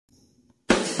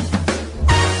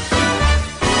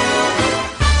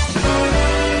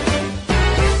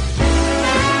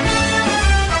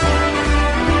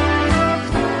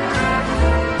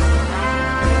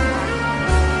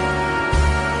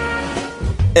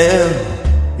L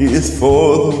is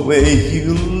for the way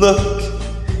you look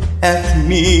at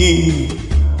me.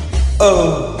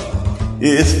 O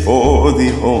is for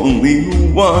the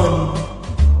only one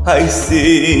I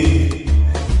see.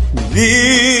 V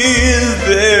is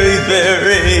very,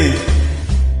 very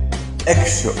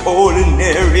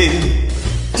extraordinary.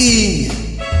 E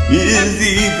is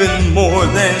even more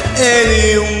than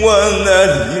anyone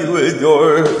that you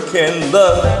adore can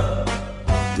love.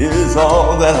 Is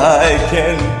all that I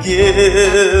can give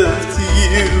to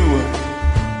you.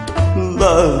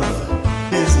 Love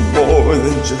is more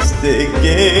than just a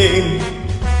game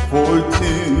for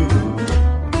two.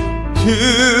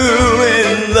 Two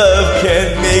in love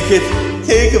can make it.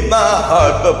 Take my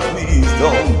heart, but please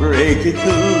don't break it.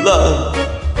 Love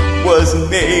was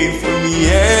made for me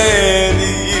and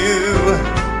you.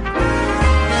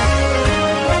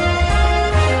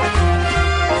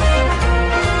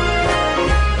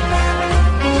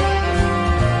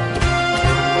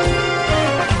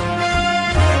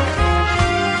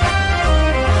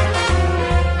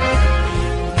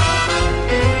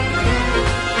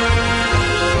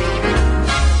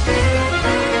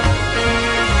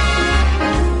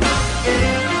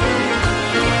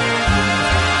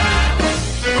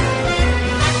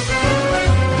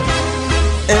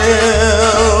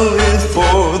 L is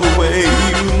for the way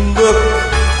you look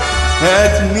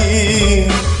at me.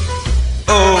 O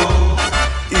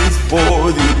is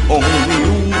for the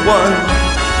only one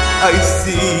I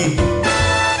see.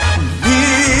 V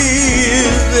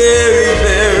is very,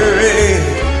 very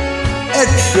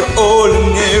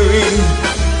extraordinary.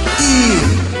 E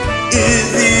is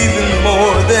even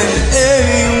more than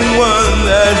anyone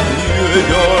that you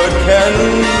adore can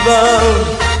love.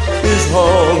 Is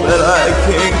all that I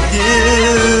can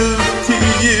give to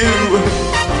you.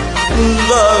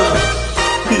 Love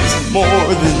is more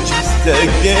than just a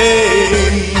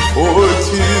game for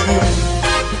two.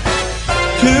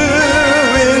 Two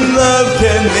in love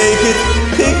can make it.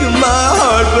 Take my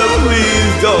heart, but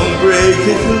please don't break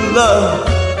it. Love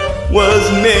was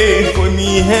made for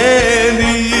me and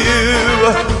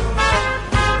you.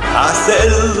 I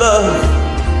said love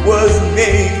was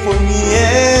made for me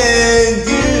and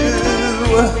you.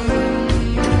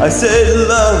 I said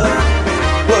love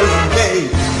was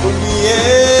made for me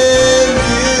and